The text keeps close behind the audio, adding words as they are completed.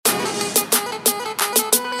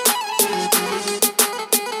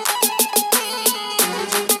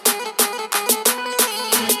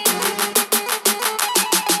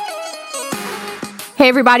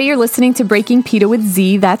everybody, you're listening to Breaking PETA with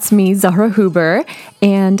Z. That's me, Zahra Huber.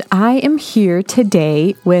 And I am here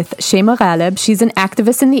today with Shema Ghalib. She's an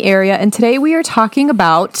activist in the area. And today we are talking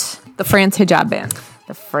about the France hijab ban.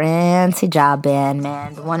 The France hijab ban,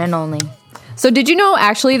 man. The one and only. So did you know,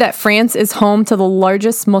 actually, that France is home to the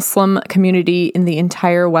largest Muslim community in the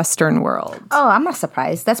entire Western world? Oh, I'm not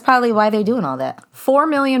surprised. That's probably why they're doing all that. 4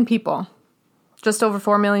 million people. Just over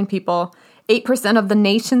 4 million people. 8% of the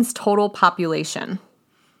nation's total population.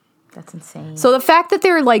 That's insane. So the fact that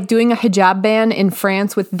they're like doing a hijab ban in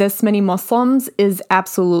France with this many Muslims is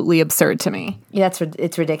absolutely absurd to me. Yeah,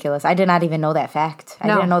 it's ridiculous. I did not even know that fact. I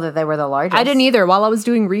didn't know that they were the largest. I didn't either. While I was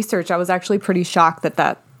doing research, I was actually pretty shocked that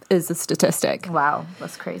that is a statistic. Wow,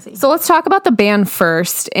 that's crazy. So let's talk about the ban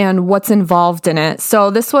first and what's involved in it. So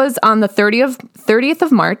this was on the 30th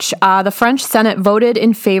of March. The French Senate voted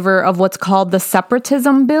in favor of what's called the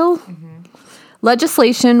separatism bill. Mm-hmm.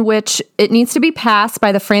 Legislation, which it needs to be passed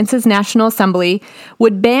by the France's National Assembly,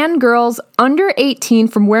 would ban girls under 18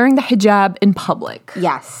 from wearing the hijab in public.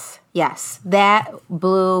 Yes. That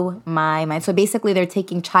blew my mind. So basically they're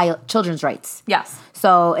taking children's rights. Yes.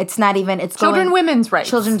 So it's not even... it's women's rights.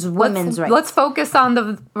 Children's women's rights. Let's focus on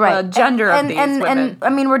the gender of these women. And I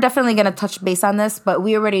mean, we're definitely going to touch base on this, but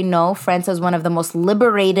we already know France is one of the most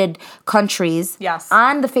liberated countries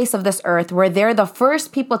on the face of this earth, where they're the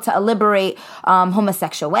first people to liberate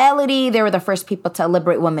homosexuality. They were the first people to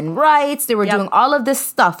liberate women's rights. They were doing all of this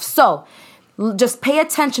stuff. So... just pay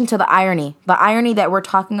attention to the irony that we're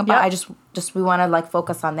talking about. We want to like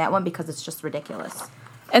focus on that one because it's just ridiculous.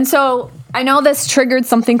 And so I know this triggered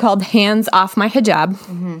something called hands off my hijab.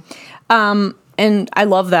 Mm-hmm. And I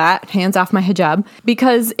love that, hands off my hijab,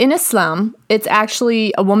 because in Islam, it's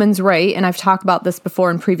actually a woman's right, and I've talked about this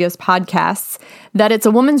before in previous podcasts, that it's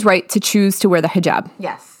a woman's right to choose to wear the hijab.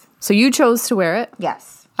 Yes. So you chose to wear it.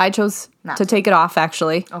 Yes. I chose to take it off,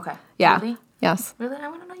 actually. Okay. Yeah. Really? Yes. Really? I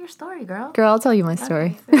want to know your story, girl. Girl, I'll tell you my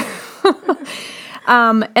story.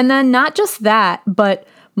 And then not just that, but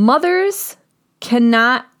mothers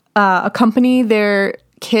cannot accompany their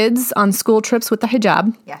kids on school trips with the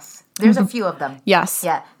hijab. Yes. There's a few of them. Yes.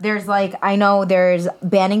 Yeah. There's there's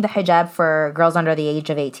banning the hijab for girls under the age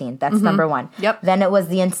of 18. That's number one. Yep. Then it was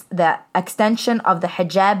the extension of the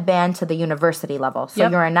hijab ban to the university level. So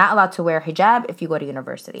you are not allowed to wear hijab if you go to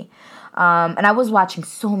university. And I was watching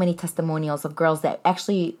so many testimonials of girls that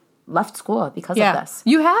actually left school because of this.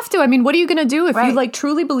 You have to. I mean, what are you going to do if you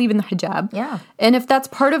truly believe in the hijab? Yeah. And if that's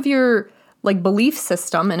part of your belief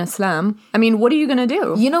system in Islam, I mean, what are you going to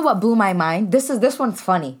do? You know what blew my mind? This one's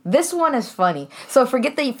funny. This one is funny. So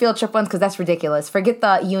forget the field trip ones because that's ridiculous. Forget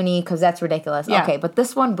the uni because that's ridiculous. Yeah. Okay, but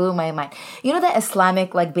this one blew my mind. You know that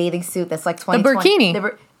Islamic bathing suit that's like 20? The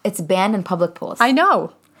burkini. It's banned in public pools. I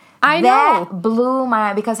know. That blew my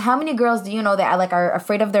mind because how many girls do you know that are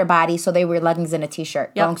afraid of their body, so they wear leggings and a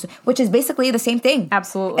t-shirt, which is basically the same thing.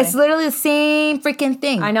 Absolutely. It's literally the same freaking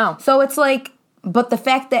thing. I know. So it's but the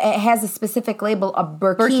fact that it has a specific label of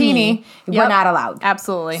burkini. We're not allowed.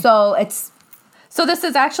 Absolutely. So this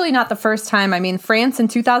is actually not the first time. I mean, France in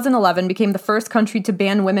 2011 became the first country to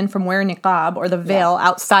ban women from wearing niqab or the veil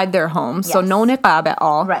outside their homes. Yes. So no niqab at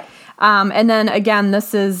all. Right. And then again,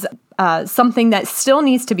 this is something that still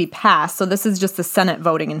needs to be passed. So this is just the Senate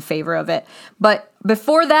voting in favor of it. But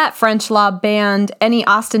before that, French law banned any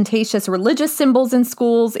ostentatious religious symbols in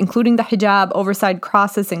schools, including the hijab, oversized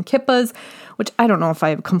crosses, and kippas, which I don't know if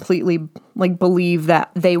I completely believe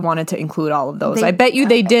that they wanted to include all of those. I bet you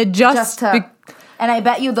they did and I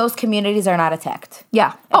bet you those communities are not attacked.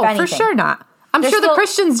 Yeah. For sure not. I'm sure the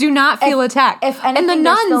Christians do not feel attacked. If anything, and the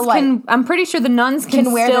nuns can, I'm pretty sure the nuns can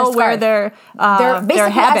still wear their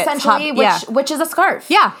habits. Essentially, which is a scarf.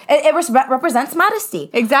 Yeah. It represents modesty.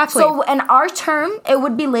 Exactly. So in our term, it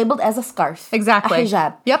would be labeled as a scarf. Exactly. A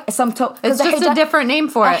hijab. Yep. It's just a different name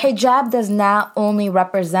for it. A hijab does not only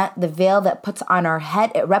represent the veil that puts on our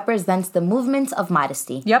head, it represents the movements of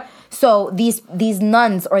modesty. Yep. So these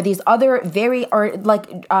nuns or these other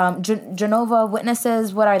Jehovah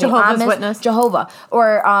Witnesses, what are they? Jehovah's Witness. Jehovah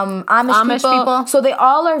or Amish people. So they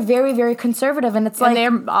all are very, very conservative, and it's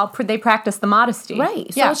they practice the modesty,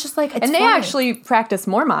 right? So it's just it's and they actually practice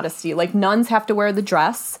more modesty. Like nuns have to wear the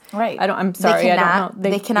dress, right? I'm sorry, I don't know.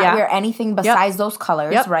 They cannot wear anything besides those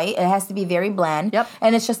colors, right? It has to be very bland. Yep.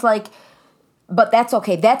 And it's just but that's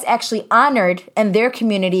okay. That's actually honored in their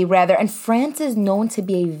community, rather. And France is known to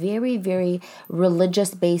be a very, very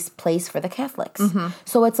religious-based place for the Catholics. Mm-hmm.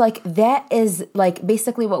 So it's that is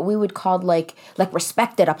basically what we would call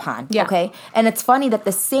respected upon. Yeah. Okay. And it's funny that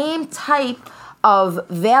the same type of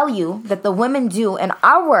value that the women do in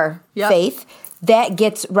our faith that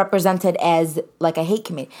gets represented as like a hate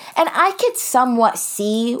community. And I could somewhat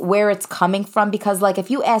see where it's coming from, because like if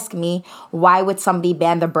you ask me, why would somebody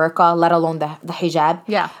ban the burqa, let alone the hijab?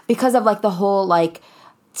 Yeah. Because of like the whole like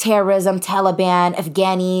terrorism, Taliban,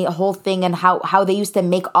 Afghani, a whole thing, and how they used to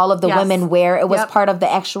make all of the women wear. It was part of the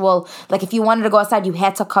actual, like if you wanted to go outside, you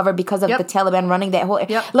had to cover because of the Taliban running that whole,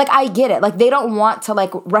 like I get it. Like they don't want to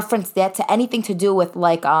like reference that to anything to do with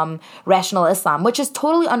like rational Islam, which is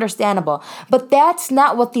totally understandable. But that's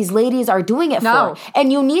not what these ladies are doing it for.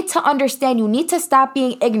 And you need to understand, you need to stop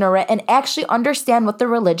being ignorant and actually understand what the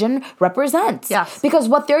religion represents. Yes. Because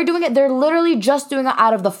what they're doing, they're literally just doing it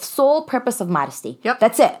out of the sole purpose of modesty.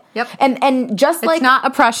 That's it. And just like... It's not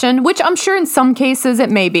oppression, which I'm sure in some cases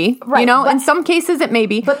it may be. Right. You know, in some cases it may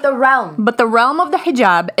be. But the realm of the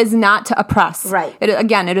hijab is not to oppress. Right. It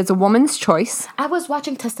is a woman's choice. I was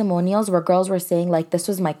watching testimonials where girls were saying, like, this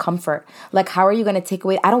was my comfort. Like, how are you going to take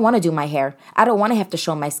away... I don't want to do my hair. I don't want to have to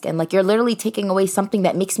show my skin. Like, you're literally taking away something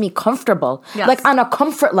that makes me comfortable. Yes. Like, on a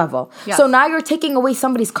comfort level. Yes. So now you're taking away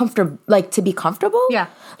somebody's comfort, like, to be comfortable? Yeah.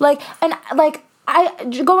 Like, and, like...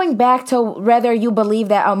 going back to whether you believe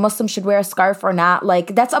that a Muslim should wear a scarf or not,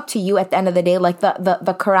 like that's up to you at the end of the day. Like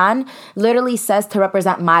the Quran literally says to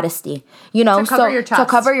represent modesty, you know, to cover your chest. To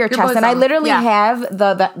cover your chest. And I literally have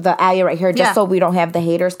the ayah right here just so we don't have the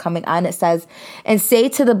haters coming on. It says, and say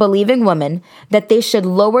to the believing women that they should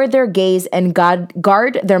lower their gaze and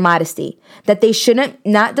guard their modesty, that they shouldn't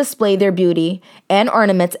not display their beauty and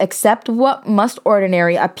ornaments except what must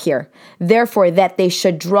ordinary appear. Therefore, that they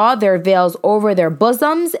should draw their veils over their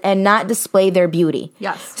bosoms and not display their beauty.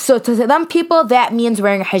 Yes. So to some people, that means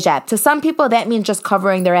wearing a hijab. To some people, that means just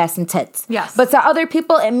covering their ass and tits. Yes. But to other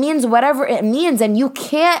people, it means whatever it means, and you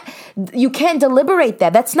can't deliberate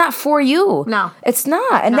that. That's not for you. No. It's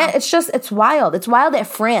not. And that it's wild. It's wild that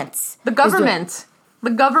France. The government.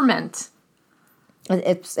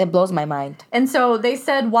 It blows my mind. And so they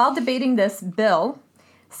said, while debating this bill,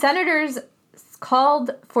 senators called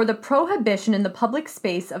for the prohibition in the public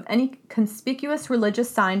space of any conspicuous religious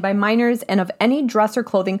sign by minors and of any dress or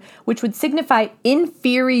clothing which would signify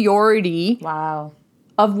inferiority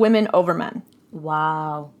of women over men.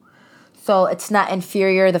 Wow. So it's not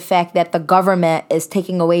inferior, the fact that the government is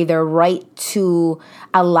taking away their right to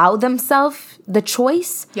allow themselves the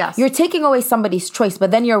choice. Yes. You're taking away somebody's choice,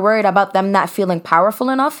 but then you're worried about them not feeling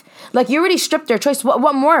powerful enough. Like, you already stripped their choice.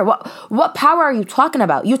 What more? What power are you talking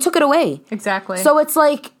about? You took it away. Exactly. So it's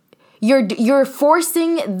like you're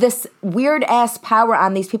forcing this weird ass power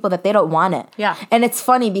on these people that they don't want it. Yeah. And it's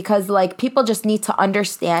funny because like people just need to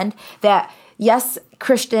understand that yes,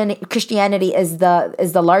 Christianity is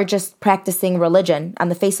the largest practicing religion on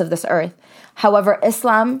the face of this earth. However,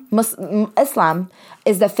 Islam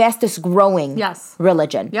is the fastest growing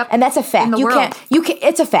religion. Yep. And that's a fact. In the world.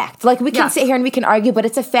 It's a fact. Like, we can sit here and we can argue, but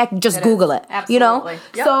it's a fact. Just Google it. Absolutely. You know?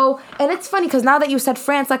 Yep. So, and it's funny because now that you said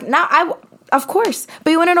France, like now of course.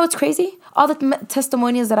 But you want to know what's crazy? All the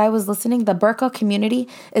testimonials that I was listening, the burqa community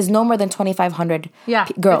is no more than 2,500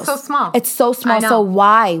 girls. It's so small. It's so small. So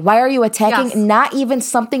why? Why are you attacking not even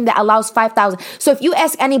something that allows 5,000? So if you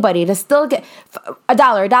ask anybody to still get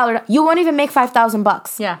 $1, you won't even make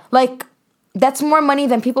 $5,000. Yeah. Like, that's more money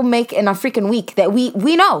than people make in a freaking week that we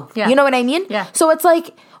know. Yeah. You know what I mean? Yeah. So it's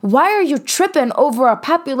like, why are you tripping over a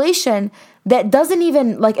population that doesn't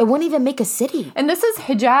even, like, it won't even make a city? And this is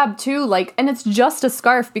hijab too, like, and it's just a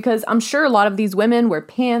scarf, because I'm sure a lot of these women wear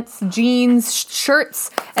pants, jeans, shirts,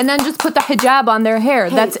 and then just put the hijab on their hair.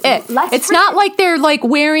 That's it. It's not like they're like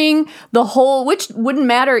wearing the whole, which wouldn't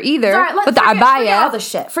matter either. But the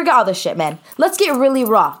abaya. Forget all this shit, man. Let's get really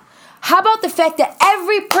raw. How about the fact that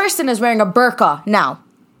every person is wearing a burqa now?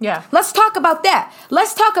 Yeah. Let's talk about that.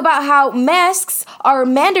 Let's talk about how masks are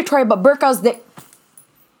mandatory, but burqas,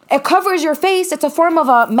 it covers your face. It's a form of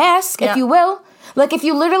a mask, if you will. Like, if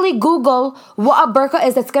you literally Google what a burqa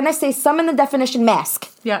is, it's going to say some in the definition mask.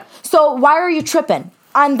 Yeah. So why are you tripping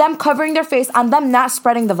on them covering their face, on them not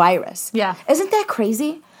spreading the virus? Yeah. Isn't that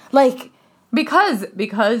crazy? Like... Because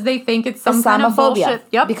they think it's some kind of bullshit.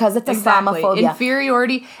 Yep. Because it's Islamophobia.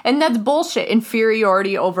 Inferiority. And that's bullshit.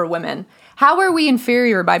 Inferiority over women. How are we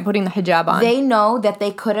inferior by putting the hijab on? They know that they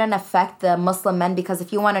couldn't affect the Muslim men, because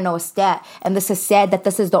if you want to know a stat, and this is sad that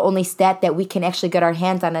this is the only stat that we can actually get our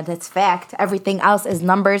hands on, and it's fact. Everything else is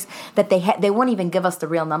numbers that they won't even give us the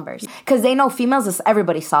real numbers, because they know females is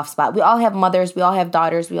everybody's soft spot. We all have mothers, we all have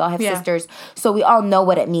daughters, we all have sisters, so we all know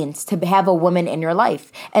what it means to have a woman in your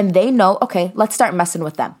life, and they know, okay, okay, let's start messing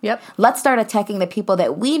with them. Yep. Let's start attacking the people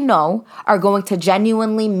that we know are going to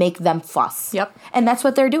genuinely make them fuss. Yep. And that's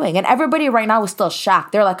what they're doing. And everybody right now is still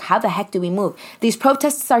shocked. They're like, how the heck do we move? These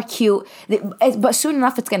protests are cute, but soon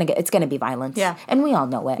enough it's gonna be violence. Yeah. And we all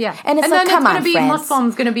know it. Yeah. And it's and like, then come on, it's gonna be friends.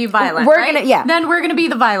 Muslims gonna be violent. We're right? gonna, yeah. Then we're gonna be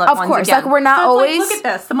the violent ones. Of course, again. like we're not so always. Like, look at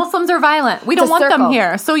this. The Muslims are violent. We don't want circle. them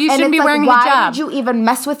here. So you and shouldn't be like, wearing why hijab. Why did you even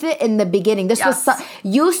mess with it in the beginning? This was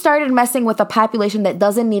you started messing with a population that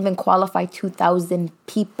doesn't even qualify 2,000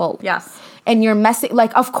 people. Yes. And you're messing,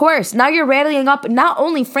 like, of course, now you're rallying up not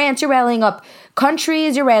only France, you're rallying up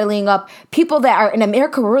countries, you're rallying up people that are in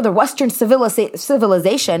America, we're the Western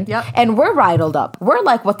civilization, and we're riled up. We're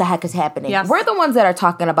like, what the heck is happening? Yes. We're the ones that are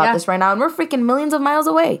talking about this right now, and we're freaking millions of miles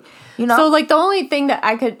away, you know? So, like, the only thing that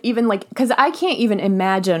I could even, like, because I can't even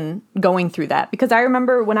imagine going through that, because I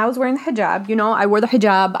remember when I was wearing the hijab, you know, I wore the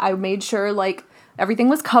hijab, I made sure, like, everything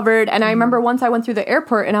was covered, and I remember once I went through the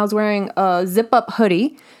airport, and I was wearing a zip-up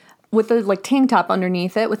hoodie, with a like tank top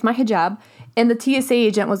underneath it with my hijab, and the TSA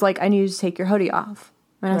agent was like, I need you to take your hoodie off.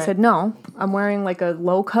 And I said, no, I'm wearing like a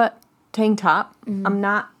low cut tank top. I'm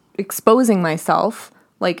not exposing myself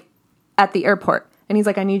like at the airport. And he's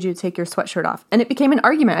like, I need you to take your sweatshirt off. And it became an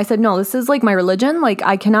argument. I said, no, this is like my religion. Like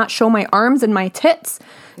I cannot show my arms and my tits.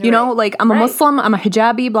 You know, like I'm a Muslim, I'm a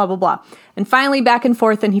hijabi, blah, blah, blah. And finally back and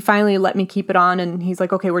forth, and he finally let me keep it on. And he's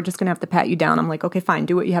like, okay, we're just going to have to pat you down. I'm like, okay, fine,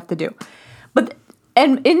 do what you have to do.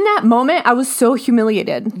 And in that moment, I was so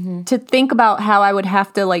humiliated to think about how I would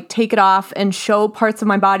have to, like, take it off and show parts of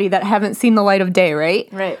my body that haven't seen the light of day, right?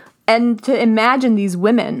 Right. And to imagine these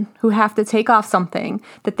women who have to take off something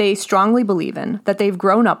that they strongly believe in, that they've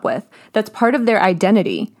grown up with, that's part of their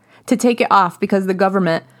identity, to take it off because the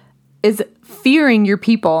government is fearing your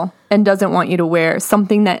people and doesn't want you to wear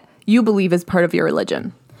something that you believe is part of your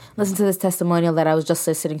religion. Listen to this testimonial that I was just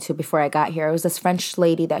listening to before I got here. It was this French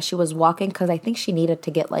lady that she was walking because I think she needed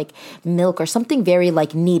to get like milk or something very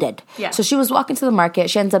like needed. Yeah. So she was walking to the market.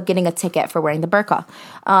 She ends up getting a ticket for wearing the burqa.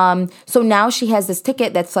 So now she has this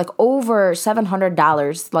ticket that's like over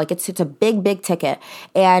 $700. Like it's a big ticket.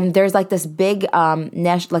 And there's like this big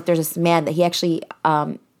like there's this man that he actually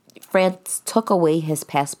France took away his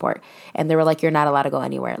passport, and they were like, you're not allowed to go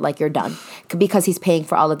anywhere. Like, you're done. Because he's paying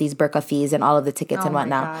for all of these burqa fees and all of the tickets and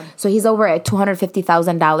whatnot. So he's over at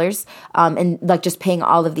 $250,000 and like just paying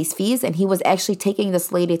all of these fees. And he was actually taking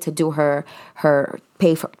this lady to do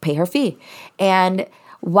pay her fee. And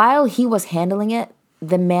while he was handling it,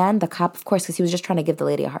 the cop, of course, because he was just trying to give the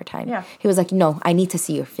lady a hard time. Yeah. He was like, no, I need to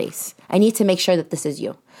see your face. I need to make sure that this is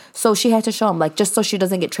you. So she had to show him, like, just so she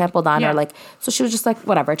doesn't get trampled on or like, so she was just like,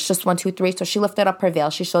 whatever, it's just 1, 2, 3. So she lifted up her veil.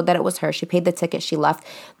 She showed that it was her. She paid the ticket. She left.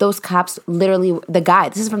 Those cops literally,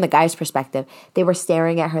 this is from the guy's perspective, they were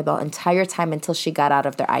staring at her the entire time until she got out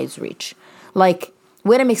of their eyes' reach. Like,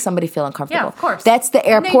 way to make somebody feel uncomfortable. Yeah, of course. That's the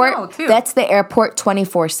airport. And they know, too. That's the airport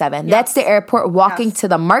 24/7. That's the airport walking to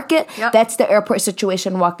the market. That's the airport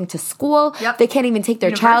situation walking to school. They can't even take their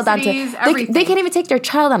child on to. They can't even take their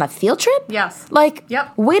child on a field trip. Yes. Like.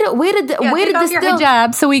 Way to distill your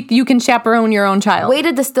hijab so you can chaperone your own child. Way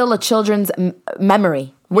to distill a children's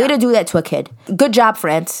memory. Way to do that to a kid. Good job,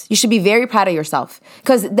 France. You should be very proud of yourself.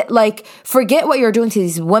 Because like, forget what you're doing to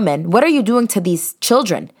these women. What are you doing to these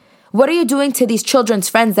children? What are you doing to these children's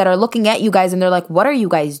friends that are looking at you guys and they're like, what are you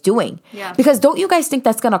guys doing? Yeah. Because don't you guys think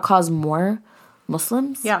that's going to cause more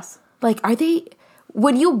Muslims? Yes. Like,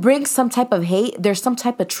 when you bring some type of hate, there's some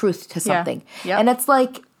type of truth to something. Yeah. And it's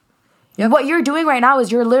like, what you're doing right now is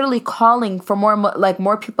you're literally calling for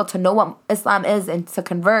more people to know what Islam is and to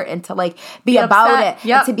convert and to like be about it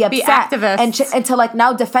and to be upset activists and to like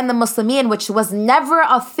now defend the Muslimin, which was never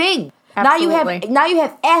a thing. Absolutely. Now you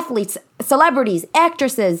have athletes, celebrities,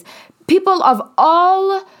 actresses, people of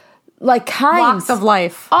all like kinds, walks of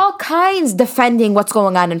life, all kinds defending what's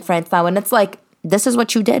going on in France now, and it's like, this is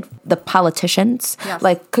what you did. The politicians,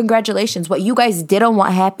 like, congratulations. What you guys didn't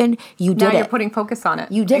want happen, you did it. Now you're putting focus on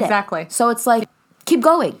it. You did exactly. So it's like, keep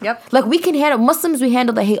going. Yep. Like, we can handle Muslims. We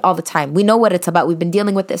handle the hate all the time. We know what it's about. We've been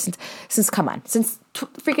dealing with this since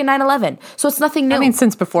freaking 9/11. So it's nothing new. I mean,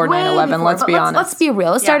 since before 9/11. Let's be honest. Let's be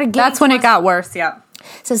real. It started. That's when it got worse. Yeah.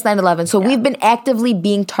 Since 9/11. So we've been actively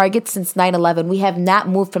being targets since 9/11. We have not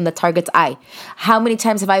moved from the target's eye. How many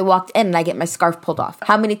times have I walked in and I get my scarf pulled off?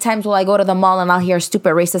 How many times will I go to the mall and I'll hear a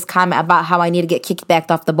stupid racist comment about how I need to get kicked back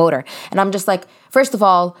off the border? And I'm just like, first of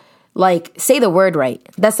all, like, say the word right.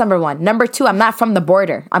 That's number one. Number two, I'm not from the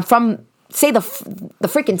border. I'm from, say the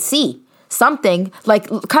freaking sea. Something like,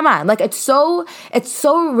 come on, like it's so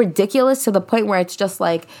ridiculous to the point where it's just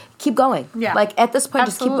like, keep going. Yeah. Like at this point,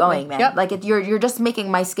 Absolutely. Just keep going, man. Yep. Like you're just making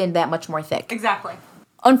my skin that much more thick. Exactly.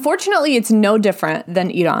 Unfortunately, it's no different than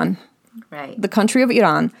Iran. the country of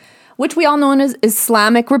Iran, which we all know as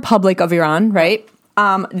Islamic Republic of Iran, right?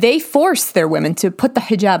 They force their women to put the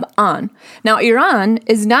hijab on. Now, Iran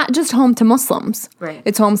is not just home to Muslims. Right.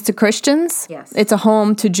 It's home to Christians. Yes. It's a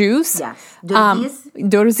home to Jews. Yes.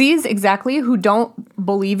 Durzis, exactly, who don't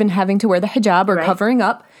believe in having to wear the hijab or covering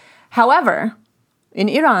up. However, in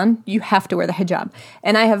Iran, you have to wear the hijab.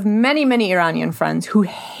 And I have many, many Iranian friends who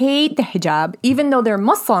hate the hijab, even though they're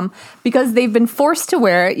Muslim, because they've been forced to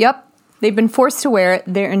wear it. Yep, they've been forced to wear it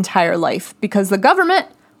their entire life because the government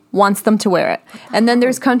wants them to wear it. And then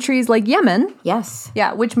there's countries like Yemen. Yes.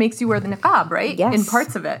 Yeah, which makes you wear the niqab, right? Yes. In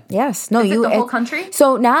parts of it. Yes. No, Is it the whole country?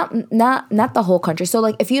 So not the whole country. So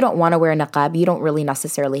like if you don't want to wear a niqab, you don't really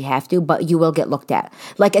necessarily have to, but you will get looked at.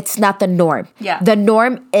 Like it's not the norm. Yeah. The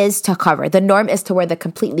norm is to cover. The norm is to wear the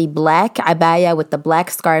completely black abaya with the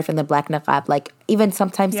black scarf and the black niqab. Like even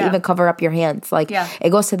sometimes to even cover up your hands. Like it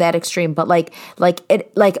goes to that extreme. But like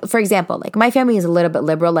for example, like my family is a little bit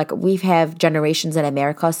liberal. Like we have generations in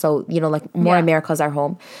America. So, you know, like more America's our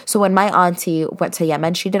home. So when my auntie went to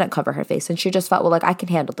Yemen, she didn't cover her face and she just felt, well, like I can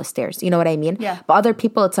handle the stairs. You know what I mean? Yeah. But other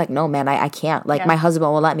people, it's like, no, man, I can't. Like my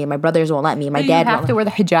husband won't let me. My brothers won't let me. My dad won't. You have to wear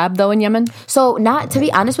the hijab though in Yemen? So to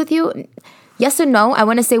be honest with you, yes and no. I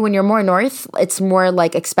want to say when you're more north, it's more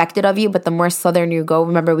like expected of you. But the more southern you go,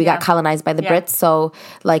 remember we got colonized by the Brits. So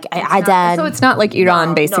like Aden. So it's not like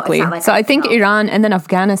Iran basically. No, it's not like so I think Iran and then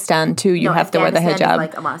Afghanistan too, you have to wear the hijab.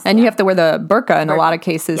 Like a must, and you have to wear the burqa in a lot of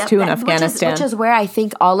cases too in Afghanistan. Which is where I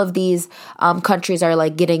think all of these countries are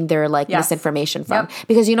like getting their like misinformation from.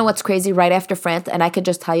 Because you know what's crazy? Right after France, and I could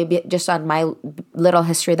just tell you just on my little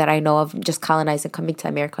history that I know of just colonizing, coming to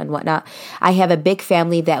America and whatnot, I have a big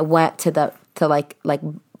family that went to the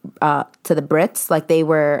Brits, like they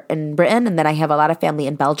were in Britain, and then I have a lot of family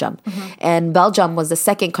in Belgium. And Belgium was the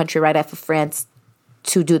second country right after France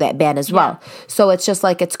to do that ban as well. So it's just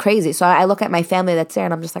like, it's crazy. So I look at my family that's there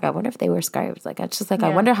and I'm just like, I wonder if they wear scarves. Like, it's just like, I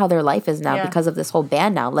wonder how their life is now because of this whole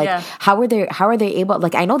ban now. Like, how are they able,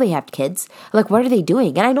 like, I know they have kids. Like, what are they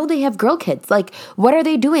doing? And I know they have girl kids. Like, what are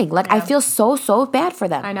they doing? Like, I feel so bad for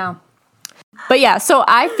them. I know. But yeah, so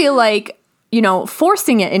I feel like, you know,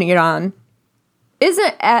 forcing it in Iran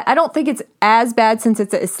I don't think it's as bad since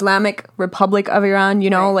it's the Islamic Republic of Iran,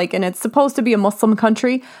 you know, like, and it's supposed to be a Muslim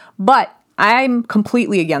country, but I'm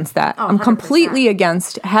completely against that. I'm completely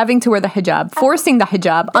against having to wear the hijab, forcing the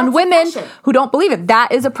hijab on women who don't believe it.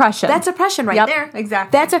 That is oppression. That's oppression right there.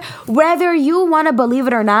 Exactly. Whether you want to believe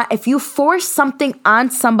it or not, if you force something on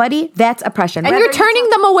somebody, that's oppression. And you're turning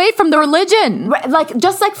them away from the religion. Like,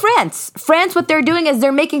 just like France. France, what they're doing is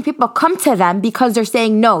they're making people come to them because they're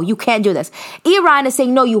saying, no, you can't do this. Iran is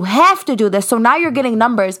saying, no, you have to do this. So now you're getting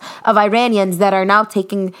numbers of Iranians that are now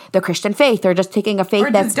taking the Christian faith or just taking a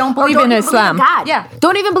faith that don't believe in Islam. God. Yeah.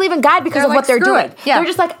 Don't even believe in God because of what they're doing. Yeah. They're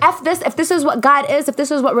just like, F this. If this is what God is, if this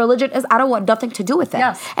is what religion is, I don't want nothing to do with it.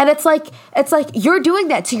 Yes. And it's like you're doing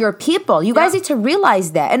that to your people. You guys need to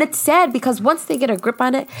realize that. And it's sad because once they get a grip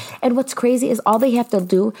on it, and what's crazy is all they have to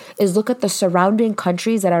do is look at the surrounding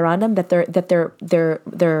countries that are around them, that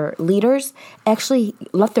their leaders actually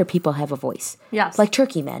let their people have a voice. Yes. Like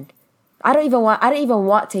Turkey, man. I don't even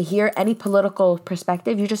want to hear any political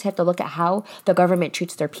perspective. You just have to look at how the government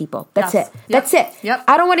treats their people. That's it. That's it. Yep.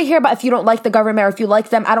 I don't want to hear about if you don't like the government or if you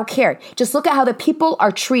like them. I don't care. Just look at how the people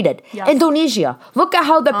are treated. Yes. Indonesia. Look at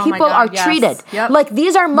how the people are treated. Yep. Like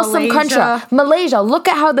these are Muslim countries. Malaysia. Look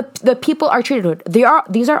at how the people are treated.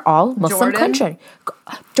 These are all Muslim countries.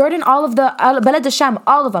 Jordan, all of the Balad al-Sham,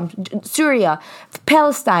 all of them, Syria,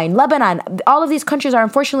 Palestine, Lebanon, all of these countries are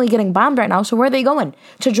unfortunately getting bombed right now. So where are they going?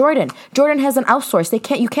 To Jordan. Jordan has an outsource.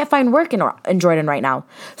 You can't find work in Jordan right now.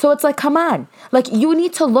 So it's like, come on. Like, you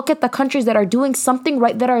need to look at the countries that are doing something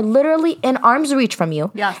right, that are literally in arm's reach from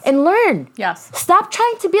you. Yes. And learn. Yes. Stop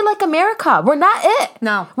trying to be like America. We're not it.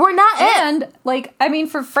 No. We're not it. And, like, I mean,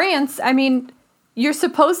 for France, I mean, you're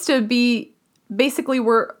supposed to be... Basically,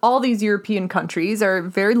 all these European countries are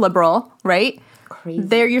very liberal, right? Crazy.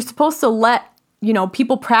 You're supposed to let, you know,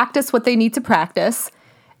 people practice what they need to practice.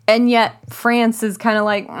 And yet France is kind of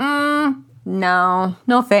like,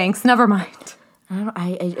 no thanks, never mind.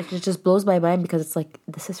 It just blows my mind because it's like,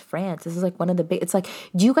 this is France. This is like one of the big, it's like,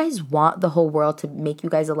 do you guys want the whole world to make you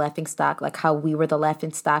guys a laughing stock? Like how we were the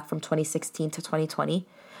laughing stock from 2016 to 2020?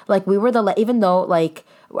 Like we were even though like,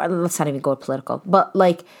 let's not even go political, but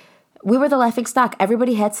like, we were the laughing stock.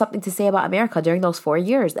 Everybody had something to say about America during those 4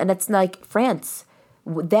 years. And it's like France.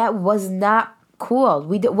 That was not cool.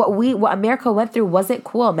 We did what America went through wasn't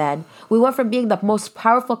cool, man. We went from being the most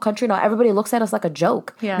powerful country, now everybody looks at us like a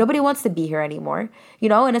joke. Yeah. Nobody wants to be here anymore. You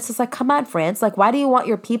know, and it's just like, come on, France. Like, why do you want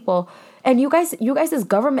your people? And you guys'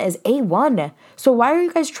 government is A1. So why are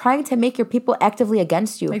you guys trying to make your people actively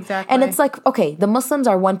against you? Exactly. And it's like, okay, the Muslims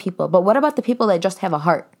are one people, but what about the people that just have a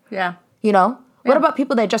heart? Yeah. You know? What about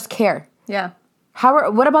people that just care? Yeah.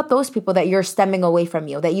 What about those people that you're stemming away from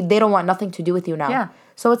you, they don't want nothing to do with you now? Yeah.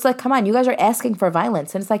 So it's like, come on, you guys are asking for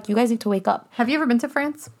violence, and it's like, you guys need to wake up. Have you ever been to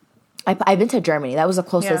France? I've been to Germany. That was the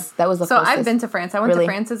closest. Yeah. That was the so closest. I've been to France. I went to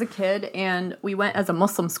France as a kid, and we went as a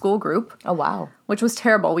Muslim school group. Oh, wow. Which was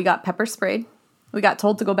terrible. We got pepper sprayed. We got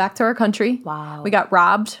told to go back to our country. Wow. We got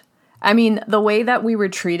robbed. I mean, the way that we were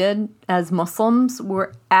treated as Muslims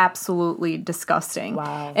were absolutely disgusting.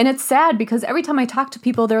 Wow. And it's sad because every time I talk to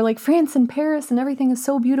people, they're like, France and Paris and everything is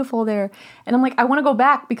so beautiful there. And I'm like, I want to go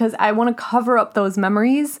back because I want to cover up those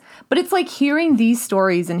memories. But it's like hearing these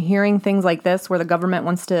stories and hearing things like this where the government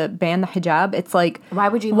wants to ban the hijab. It's like, why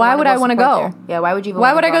would you? Why would I want to go? There? Yeah, why would you?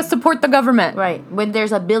 Why would I go support the government? Right. When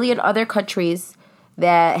there's a billion other countries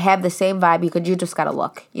that have the same vibe, you just gotta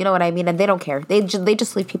look. You know what I mean? And they don't care. They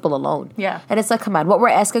just leave people alone. Yeah. And it's like, come on, what we're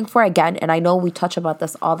asking for again, and I know we touch about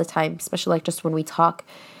this all the time, especially like just when we talk.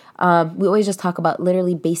 We always just talk about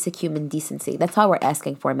literally basic human decency. That's all we're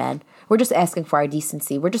asking for, man. We're just asking for our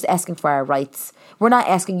decency. We're just asking for our rights. We're not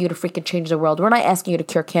asking you to freaking change the world. We're not asking you to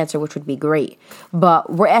cure cancer, which would be great.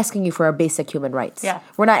 But we're asking you for our basic human rights. Yeah.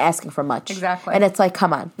 We're not asking for much. Exactly. And it's like,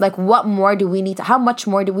 come on. Like, what more do we need to... How much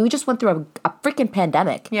more do we... We just went through a freaking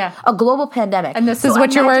pandemic. Yeah. A global pandemic. And this is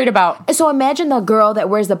what you're worried about. So imagine the girl that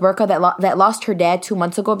wears the burqa that lost her dad 2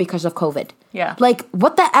 months ago because of COVID. Yeah. Like,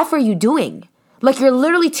 what the F are you doing? Like, you're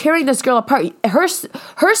literally tearing this girl apart. Her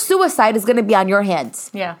suicide is going to be on your hands.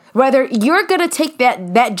 Yeah. Whether you're going to take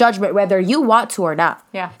that judgment, whether you want to or not.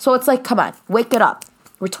 Yeah. So it's like, come on, wake it up.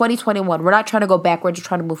 We're 2021. We're not trying to go back. We're just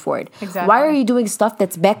trying to move forward. Exactly. Why are you doing stuff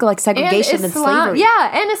that's back to like segregation and slavery?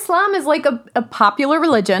 Yeah, and Islam is like a popular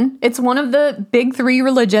religion. It's one of the big three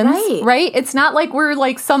religions, right? It's not like we're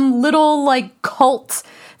like some little like cult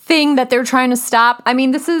thing that they're trying to stop. I mean,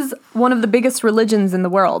 this is one of the biggest religions in the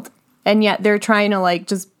world. And yet they're trying to like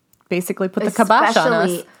just basically put the kibosh on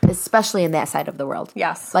us. Especially in that side of the world.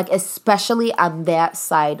 Yes. Like especially on that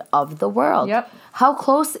side of the world. Yep. How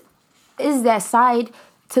close is that side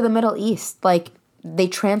to the Middle East? Like they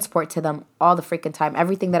transport to them all the freaking time.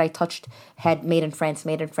 Everything that I touched had made in France,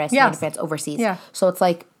 made in France, made in France, overseas. Yeah. So it's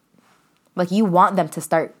like you want them to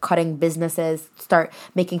start cutting businesses, start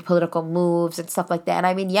making political moves and stuff like that. And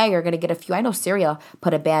I mean, yeah, you're going to get a few. I know Syria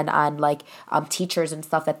put a ban on like teachers and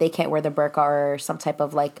stuff that they can't wear the burqa or some type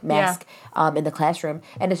of like mask in the classroom.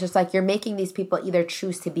 And it's just like you're making these people either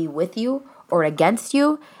choose to be with you or against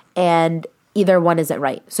you. And either one isn't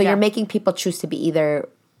right. So you're making people choose to be either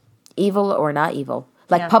evil or not evil,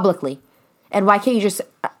 like publicly. And why can't you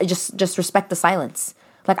just respect the silence?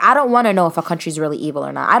 Like, I don't want to know if a country's really evil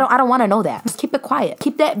or not. I don't want to know that. Just keep it quiet.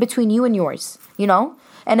 Keep that between you and yours, you know?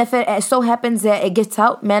 And if it so happens that it gets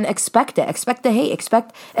out, man, expect it. Expect the hate.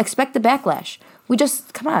 Expect the backlash. We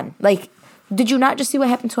just, come on. Like, did you not just see what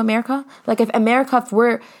happened to America? Like, if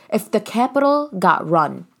the Capitol got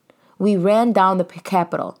run, we ran down the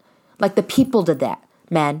Capitol. Like, the people did that,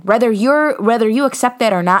 man. Whether you accept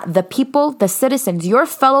that or not, the people, the citizens, your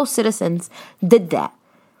fellow citizens did that.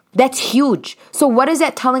 That's huge. So what is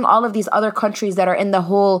that telling all of these other countries that are in the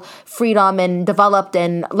whole freedom and developed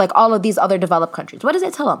and like all of these other developed countries? What does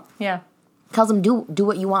it tell them? Yeah. It tells them do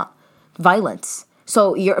what you want. Violence.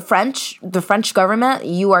 So the French government,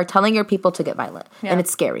 you are telling your people to get violent. Yeah. And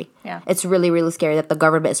it's scary. Yeah. It's really, really scary that the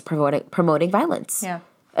government is promoting violence. Yeah.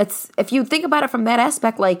 If you think about it from that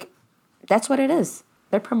aspect, like that's what it is.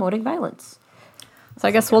 They're promoting violence. So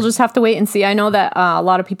I guess we'll just have to wait and see. I know that a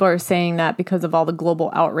lot of people are saying that because of all the global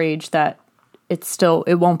outrage that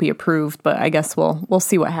it won't be approved, but I guess we'll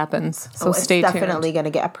see what happens. So stay tuned. It's definitely going to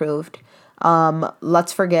get approved.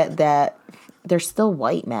 Let's forget that they're still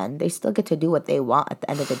white, man. They still get to do what they want at the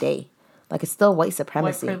end of the day. Like it's still white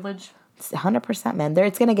supremacy. White privilege. It's 100%, man.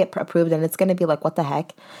 It's going to get approved and it's going to be like, what the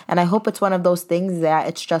heck? And I hope it's one of those things that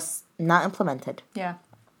it's just not implemented. Yeah.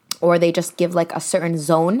 Or they just give like a certain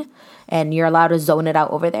zone and you're allowed to zone it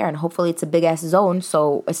out over there. And hopefully it's a big ass zone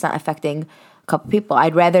so it's not affecting a couple people.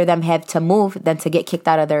 I'd rather them have to move than to get kicked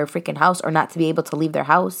out of their freaking house or not to be able to leave their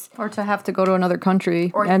house. Or to have to go to another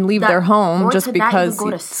country and leave their home just because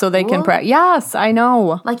so they can practice. Yes, I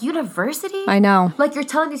know. Like university? I know. Like you're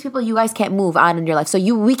telling these people you guys can't move on in your life. So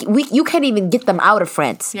you can't even get them out of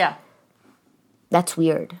France. Yeah. That's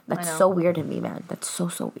weird. That's so weird to me, man. That's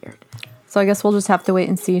so weird. So I guess we'll just have to wait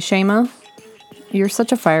and see. Shema, You're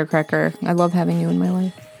such a firecracker. I love having you in my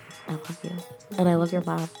life. I love you. And I love your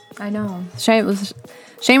mom. I know.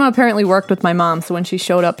 Shayma apparently worked with my mom, so when she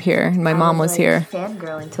showed up here, and my mom was here.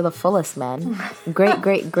 Fangirling to the fullest, man.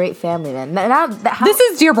 Great family, man. This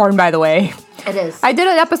is Dearborn, by the way. It is. I did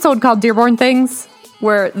an episode called Dearborn Things,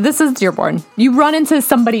 where this is Dearborn. You run into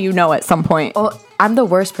somebody you know at some point. Oh, I'm the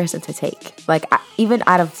worst person to take. Like, even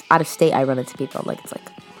out of state, I run into people. Like, it's like...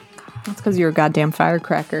 That's because you're a goddamn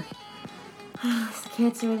firecracker. It's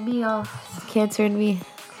cancer in me, y'all. It's cancer in me.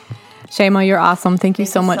 Shayma, you're awesome. Thank you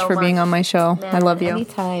so much for being on my show. Man, I love you.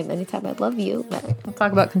 Anytime. I love you, man. We'll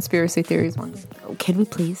talk about conspiracy theories one day. Can we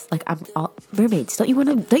please? Like, I'm all mermaids. Don't you want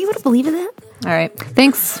to believe in that? All right.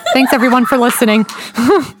 Thanks everyone for listening.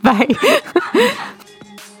 Bye.